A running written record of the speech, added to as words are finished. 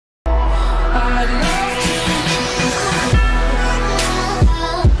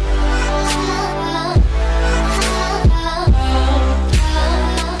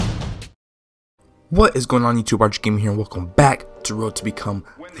What is going on, YouTube? Archer Gaming here, and welcome back to Road to Become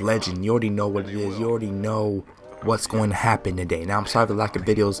Legend. You already know what it is. You already know what's going to happen today. Now, I'm sorry for the lack of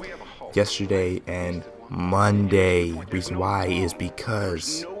videos yesterday and Monday. Reason why is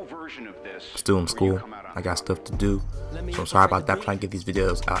because I'm still in school. I got stuff to do, so I'm sorry about that. I'm trying to get these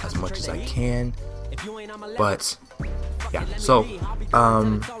videos out as much as I can. But yeah, so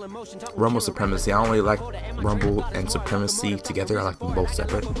Rumble Supremacy. I don't really like Rumble and Supremacy together. I like them both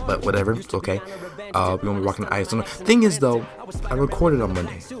separate, but whatever, it's okay. We're gonna be rocking the ice. Thing is though, I recorded on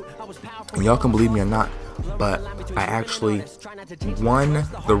Monday, and y'all can believe me or not, but I actually won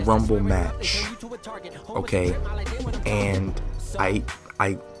the Rumble match. Okay, and I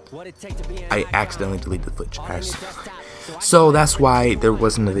accidentally deleted the footage. So that's why there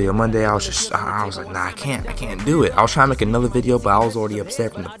wasn't a video Monday. I was like, nah, I can't do it. I was trying to make another video, but I was already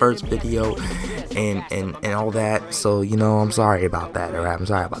upset from the first video and all that. So, you know, I'm sorry about that, alright? I'm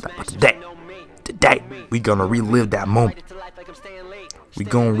sorry about that. But today, we gonna relive that moment. We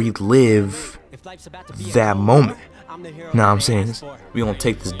gonna relive that moment. Know what I'm saying? We gonna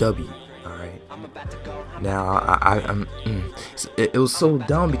take this W, alright? Now, it was so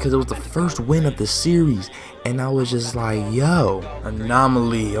dumb because it was the first win of the series, and I was just like, yo,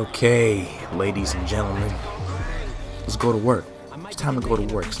 anomaly. Okay, ladies and gentlemen, let's go to work. It's time to go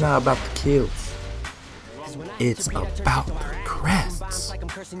to work. It's not about the kills, it's about the crests.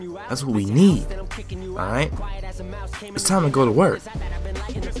 That's what we need, alright? It's time to go to work.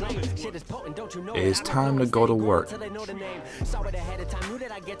 It's time to go to work.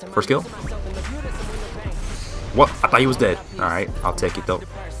 First kill? What? I thought he was dead. Alright, I'll take it though.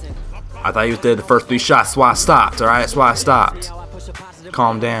 I thought he was dead the first 3 shots, that's why I stopped, alright? That's why I stopped.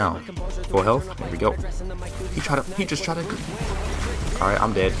 Calm down. Full health? There we go. He just tried to... Alright,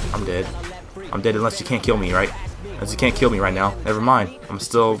 I'm dead. I'm dead. I'm dead unless you can't kill me, right? Unless you can't kill me right now. Never mind. I'm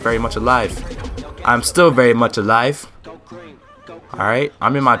still very much alive. I'm still very much alive. Alright,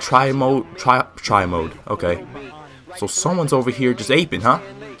 I'm in my try mode. Try mode. Okay. So someone's over here just aping, huh?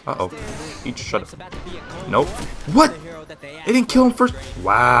 Uh-oh. He just shut up. Nope. What? They didn't kill him first?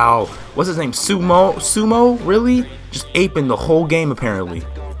 Wow. What's his name? Sumo? Really? Just aping the whole game apparently.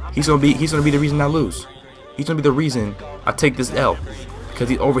 He's gonna be the reason I lose. He's gonna be the reason I take this L. Because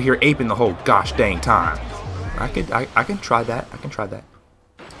he's over here aping the whole gosh dang time. I can try that. I can try that.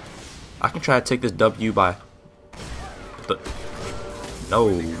 I can try to take this W by no,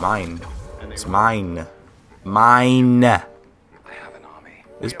 mine. It's mine. Mine.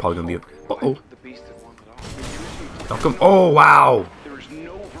 This is probably gonna be a Don't come. Oh wow.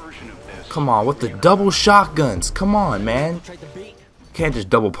 Come on, with the double shotguns. Come on, man. Can't just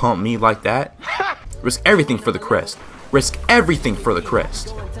double pump me like that. Risk everything for the crest. Risk everything for the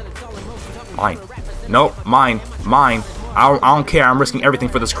crest. Mine. Nope, mine. I don't care. I'm risking everything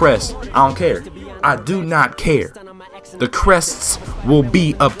for this crest. I don't care. I do not care. The crests will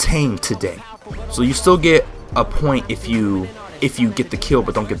be obtained today. So you still get a point if you get the kill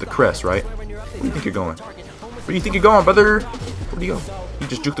but don't get the crest, right? Where do you think you're going? Where do you think you're going, brother? Where do you go? You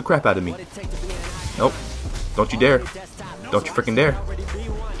just juked the crap out of me. Nope. Don't you dare. Don't you freaking dare.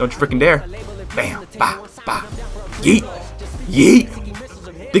 Don't you freaking dare. Bam. Bah. Bah. Yeet. Yeet.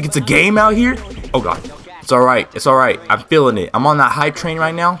 Think it's a game out here? Oh god. It's alright. It's alright. I'm feeling it. I'm on that hype train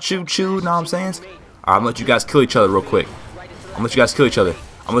right now. Choo choo. Know what I'm saying? Alright, I'm gonna let you guys kill each other real quick. I'm gonna let you guys kill each other.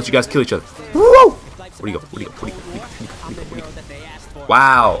 Woo! Where'd he go?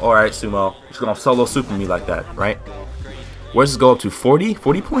 Wow. Alright, Sumo. He's gonna solo super me like that, right? Where's this go up to? 40?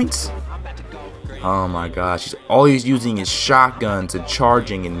 40 points? Oh my gosh. All he's using is shotguns and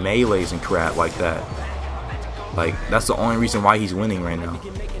charging and melees and crap like that. Like, that's the only reason why he's winning right now.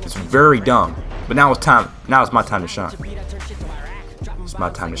 It's very dumb. But now it's time. Now it's my time to shine. It's my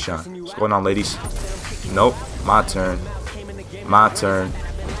time to shine. What's going on, ladies? Nope. My turn. My turn.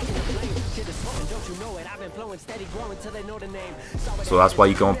 So that's why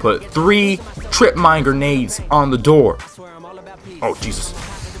you're gonna put 3 trip mine grenades on the door. Oh Jesus.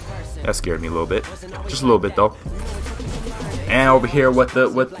 That scared me a little bit. Just a little bit though. And over here with the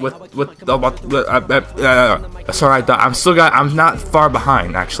that's alright. I'm not far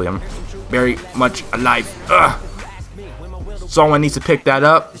behind actually. I'm very much alive. Someone needs to pick that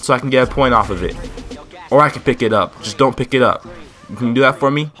up so I can get a point off of it. Or I can pick it up. Just don't pick it up. Can you do that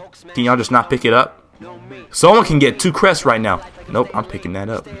for me? Can y'all just not pick it up? Someone can get 2 crests right now. Nope, I'm picking that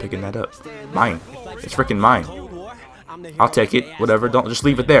up. I'm picking that up. Mine. It's freaking mine. I'll take it. Whatever. Don't just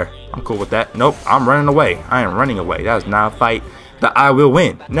leave it there. I'm cool with that. Nope, I'm running away. I am running away. That is not a fight that I will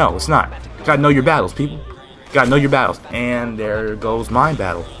win. No, it's not. You gotta know your battles, people. You gotta know your battles. And there goes my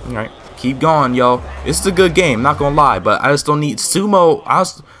battle. Alright. Keep going, yo. It's a good game, not gonna lie, but I just don't need Sumo.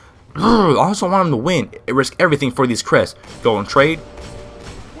 I also want him to win. Risk everything for these crests. Go and trade.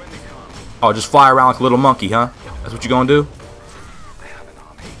 Oh, just fly around like a little monkey, huh? That's what you gonna do?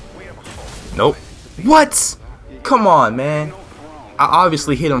 Nope. What? Come on, man. I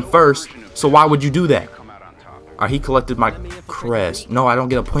obviously hit him first, so why would you do that? Alright, he collected my crest. No, I don't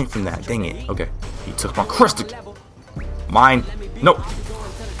get a point from that. Dang it. Okay. He took my crest. Mine. Nope.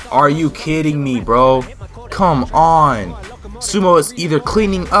 Are you kidding me, bro? Come on. Sumo is either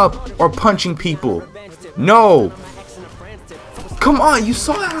cleaning up or punching people. No. Come on. You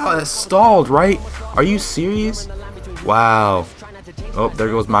saw how it stalled, right? Are you serious? Wow. Oh, there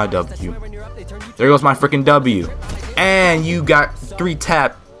goes my W. There goes my freaking W. And you got 3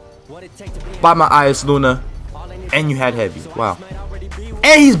 tapped by my Ice Luna. And you had heavy. Wow.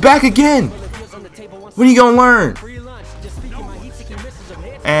 And he's back again. When are you gonna learn?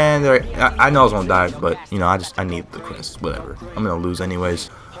 And I know I was gonna die, but you know, I need the crest. Whatever. I'm gonna lose anyways.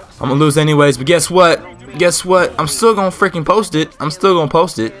 But guess what? I'm still gonna freaking post it. I'm still gonna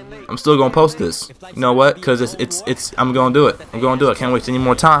post this. You know what? Because I'm gonna do it. I can't waste any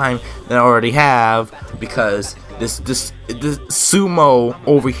more time than I already have, because this Sumo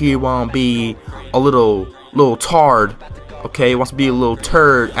over here wanna be a little tard. Okay, wants to be a little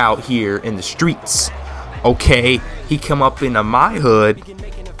turd out here in the streets. Okay, he come up into my hood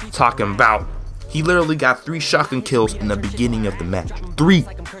talking about he literally got 3 shotgun kills in the beginning of the match. 3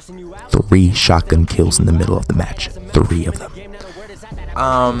 shotgun kills in the middle of the match. 3 of them.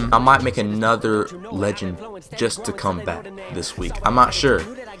 I might make another legend just to come back this week. I'm not sure,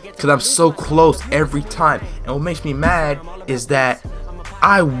 because I'm so close every time. And what makes me mad is that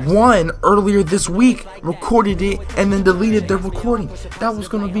I won earlier this week, recorded it, and then deleted the recording. That was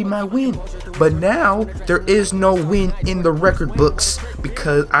going to be my win. But now, there is no win in the record books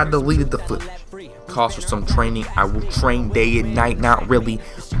because I deleted the footage. Calls for some training. I will train day and night, not really,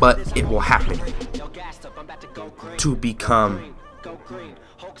 but it will happen to become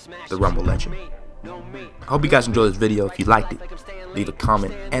the Rumble Legend. I hope you guys enjoyed this video. If you liked it, leave a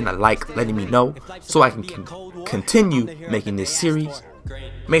comment and a like letting me know so I can continue making this series.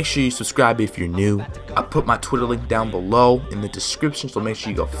 Make sure you subscribe if you're new. I put my Twitter link down below in the description, so make sure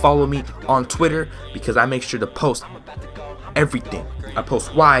you go follow me on Twitter, because I make sure to post everything. I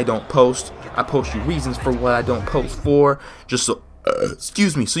post why I don't post. I post you reasons for what I don't post for, just so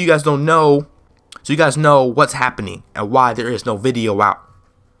excuse me, so you guys don't know, so you guys know what's happening and why there is no video out.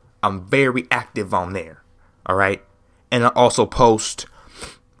 I'm very active on there. Alright? And I also post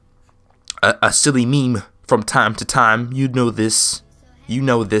a silly meme from time to time. You know this.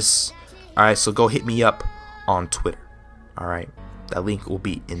 Alright, so go hit me up on Twitter. Alright, that link will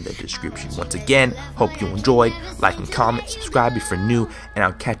be in the description. Once again, hope you enjoyed. Like and comment, subscribe if you're new, and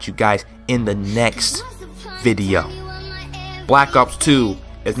I'll catch you guys in the next video. Black Ops 2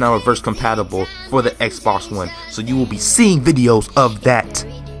 is now reverse compatible for the Xbox One, so you will be seeing videos of that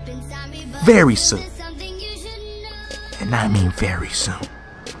very soon. And I mean very soon.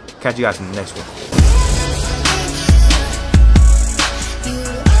 Catch you guys in the next one.